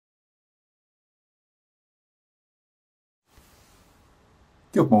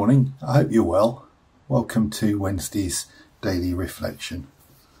Good morning, I hope you're well. Welcome to Wednesday's Daily Reflection.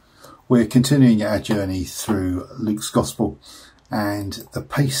 We're continuing our journey through Luke's Gospel, and the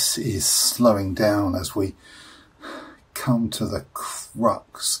pace is slowing down as we come to the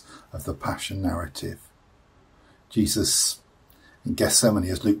crux of the Passion narrative. Jesus in Gethsemane,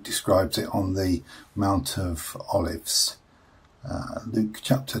 as Luke describes it, on the Mount of Olives. Luke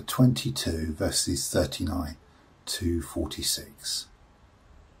chapter 22, verses 39 to 46.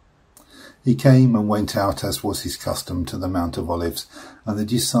 He came and went out, as was his custom, to the Mount of Olives, and the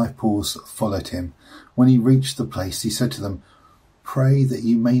disciples followed him. When he reached the place, he said to them, "Pray that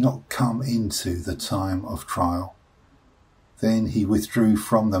you may not come into the time of trial." Then he withdrew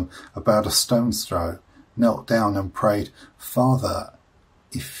from them about a stone's throw, knelt down and prayed, "Father,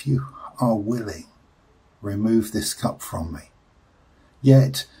 if you are willing, remove this cup from me.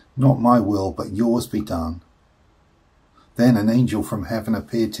 Yet not my will, but yours be done." Then an angel from heaven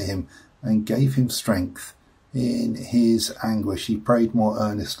appeared to him and gave him strength. In his anguish he prayed more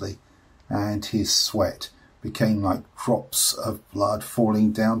earnestly, and his sweat became like drops of blood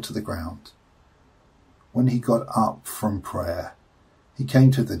falling down to the ground. When he got up from prayer, he came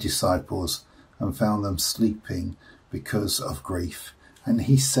to the disciples and found them sleeping because of grief. And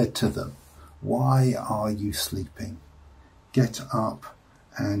he said to them, "Why are you sleeping? Get up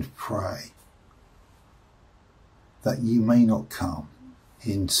and pray, that you may not come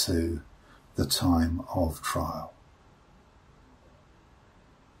into the time of trial."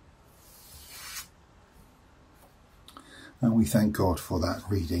 And we thank God for that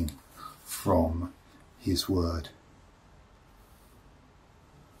reading from his word.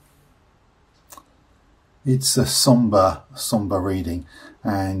 It's a somber reading,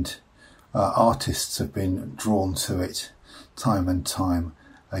 and artists have been drawn to it time and time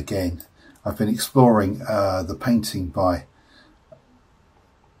again. I've been exploring the painting by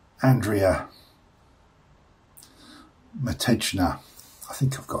Andrea Matejna. I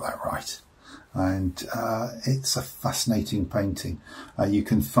think I've got that right. And it's a fascinating painting. You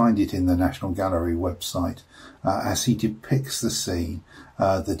can find it in the National Gallery website. As he depicts the scene,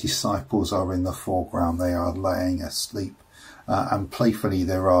 the disciples are in the foreground. They are laying asleep. And playfully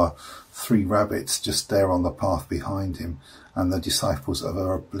there are 3 rabbits just there on the path behind him. And the disciples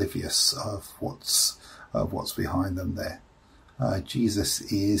are oblivious of what's behind them there. Jesus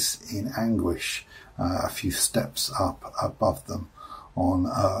is in anguish a few steps up above them on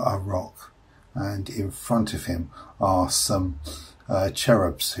a rock, and in front of him are some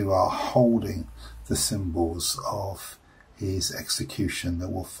cherubs who are holding the symbols of his execution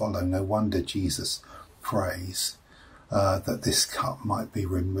that will follow. No wonder Jesus prays that this cup might be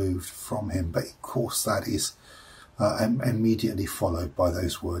removed from him, but of course that is immediately followed by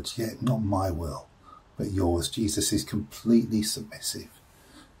those words, "Yet not my will, but yours." Jesus is completely submissive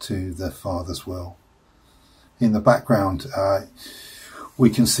to the Father's will. In the background,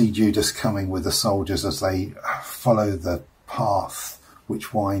 we can see Judas coming with the soldiers as they follow the path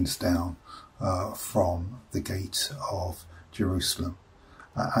which winds down from the gate of Jerusalem.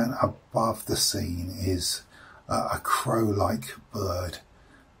 And above the scene is a crow-like bird,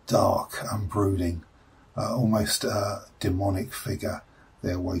 dark and brooding, almost a demonic figure.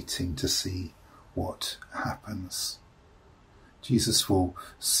 They're waiting to see what happens. Jesus will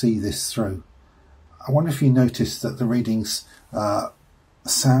see this through. I wonder if you noticed that the readings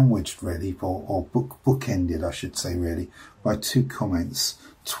sandwiched really, or bookended, I should say, really, by 2 comments.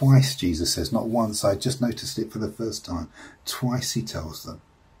 Twice Jesus says, not once, I just noticed it for the first time. Twice he tells them,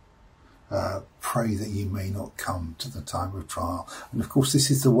 pray that you may not come to the time of trial. And of course this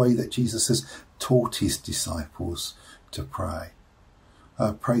is the way that Jesus has taught his disciples to pray.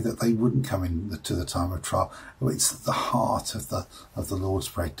 Pray that they wouldn't come into the time of trial. It's at the heart of the Lord's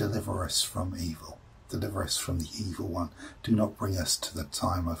Prayer. Deliver us from evil. Deliver us from the evil one. Do not bring us to the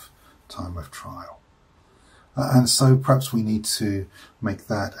time of trial. And so perhaps we need to make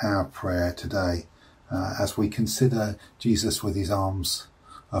that our prayer today as we consider Jesus with his arms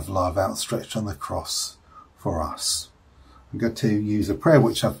of love outstretched on the cross for us. I'm going to use a prayer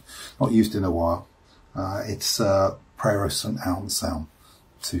which I've not used in a while. It's a prayer of St. Anselm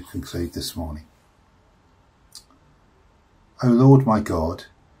to conclude this morning. O Lord my God,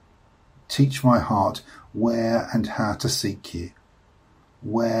 teach my heart where and how to seek you,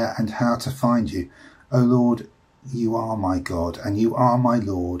 where and how to find you. O Lord, you are my God, and you are my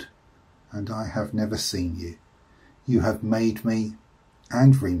Lord, and I have never seen you. You have made me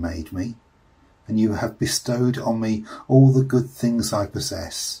and remade me, and you have bestowed on me all the good things I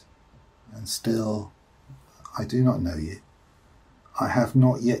possess. And still I do not know you. I have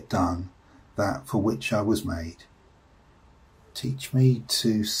not yet done that for which I was made. Teach me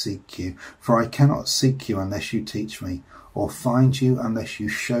to seek you, for I cannot seek you unless you teach me, or find you unless you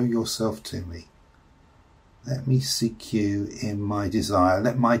show yourself to me. Let me seek you in my desire.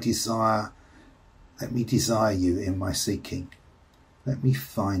 Let me desire you in my seeking. Let me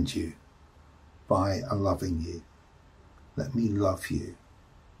find you by loving you. Let me love you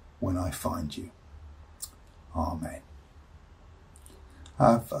when I find you. Amen.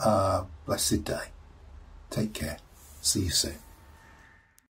 Have a blessed day. Take care. See you soon.